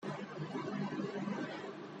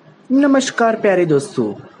नमस्कार प्यारे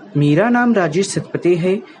दोस्तों, मेरा नाम राजेश सतपते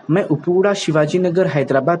है। मैं उपरूड़ा शिवाजी नगर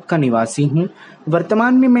हैदराबाद का निवासी हूँ।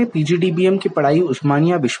 वर्तमान में मैं पीजीडीबीएम की पढ़ाई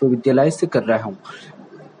उस्मानिया विश्वविद्यालय से कर रहा हूँ।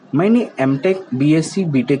 मैंने एमटेक, बीएससी,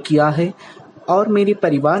 बीटेक किया है और मेरे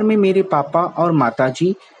परिवार में मेरे पापा और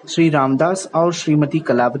माताजी श्री रामदास और श्रीमती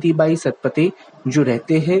कलावती बाई सतपते जो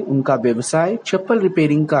रहते हैं, उनका व्यवसाय चप्पल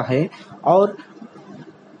रिपेयरिंग का है और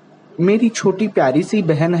मेरी छोटी प्यारी सी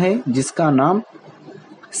बहन है जिसका नाम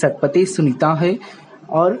सतपते सुनीता है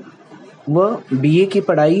और वह बीए की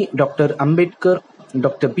पढ़ाई डॉक्टर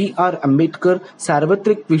बी.आर. अम्बेडकर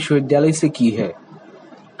सार्वत्रिक विश्वविद्यालय से की है।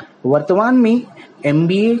 वर्तमान में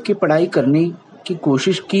एमबीए की पढ़ाई करने की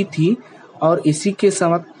कोशिश की थी और इसी के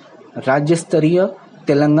साथ राज्य स्तरीय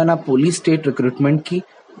तेलंगाना पुलिस स्टेट रिक्रूटमेंट की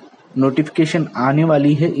नोटिफिकेशन आने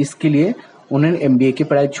वाली है। इसके लिए उन्होंने एमबीए की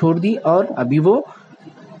पढ़ाई छोड़ दी और अभी वो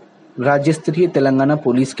राज्य स्तरीय तेलंगाना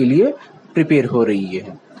पुलिस के लिए प्रिपेयर हो रही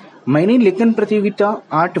है। मैंने लेखन प्रतियोगिता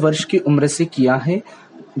 8 वर्ष की उम्र से किया है,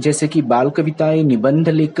 जैसे कि बाल कविताएं, निबंध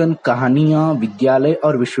लेखन, कहानियां, विद्यालय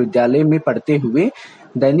और विश्वविद्यालय में पढ़ते हुए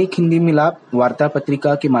दैनिक हिंदी मिलाप वार्ता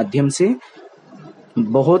पत्रिका के माध्यम से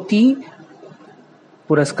बहुत ही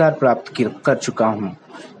पुरस्कार प्राप्त कर चुका हूं।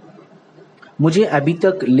 मुझे अभी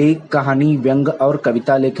तक लेख, कहानी, व्यंग और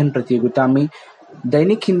कविता लेखन प्रतियोगिता में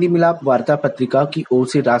दैनिक हिंदी मिलाप वार्ता पत्रिका की ओर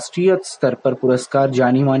से राष्ट्रीय स्तर पर पुरस्कार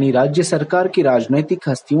जानी मानी राज्य सरकार की राजनीतिक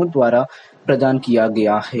हस्तियों द्वारा प्रदान किया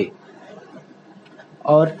गया है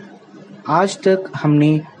और आज तक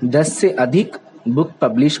हमने 10 से अधिक बुक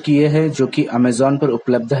पब्लिश किए हैं जो कि अमेज़न पर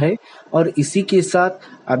उपलब्ध है और इसी के साथ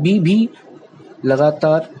अभी भी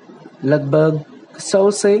लगातार लगभग 100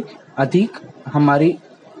 से अधिक हमारी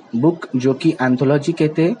बुक जो कि एंथोलॉजी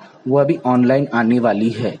कहते हैं वह भी ऑनलाइन आने वाली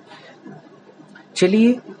है।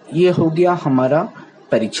 चलिए, ये हो गया हमारा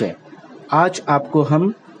परिचय। आज आपको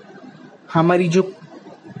हम हमारी जो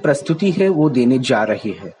प्रस्तुति है वो देने जा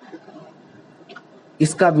रहे हैं।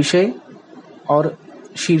 इसका विषय और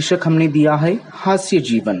शीर्षक हमने दिया है हास्य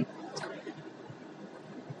जीवन।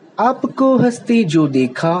 आपको हंसते जो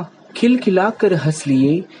देखा, खिलखिला कर हंस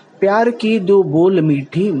लिए, प्यार के 2 बोल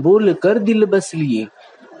मीठे बोल कर दिल बस लिए।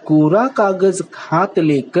 कोरा कागज हाथ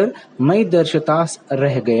लेकर मैं दर्शता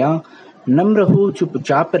रह गया, नम्र हो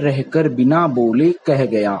चुपचाप रहकर बिना बोले कह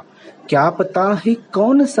गया। क्या पता है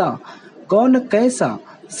कौन सा, कौन कैसा,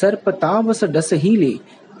 सर पता वस डस ही ले,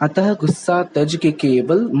 अतः गुस्सा तज के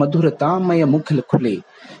केवल मधुरता मय मुख खुले।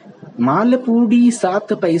 मालपूड़ी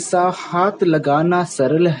 7 पैसा हाथ लगाना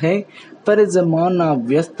सरल है, पर जमाना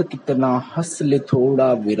व्यस्त कितना हंस ले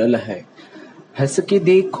थोड़ा विरल है। हंस के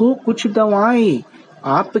देखो कुछ दवाएं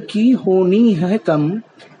आपकी होनी है कम,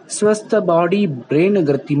 स्वस्थ बॉडी ब्रेन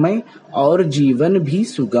गतिमय और जीवन भी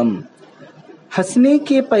सुगम। हंसने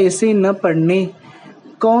के पैसे न पड़ने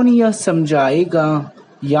कौन यह समझाएगा,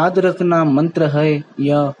 याद रखना मंत्र है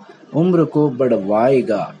यह उम्र को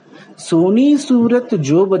बढ़वाएगा। सोनी सूरत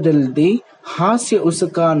जो बदल दे हास्य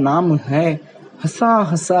उसका नाम है, हंसा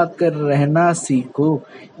हंसा कर रहना सीखो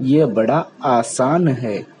यह बड़ा आसान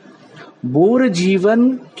है। बोर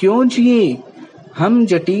जीवन क्यों जिए हम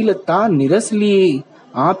जटिलता निरस लिए,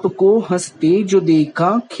 आपको हंसते जो देखा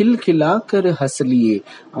खिलखिला कर हंस लिए।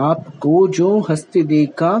 आपको जो हंसते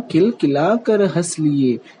देखा खिलखिला कर हंस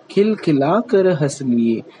लिए, खिलखिला कर हंस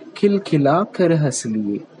लिए, खिलखिला कर हंस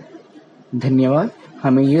लिए। धन्यवाद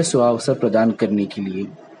हमें यह सुअवसर प्रदान करने के लिए।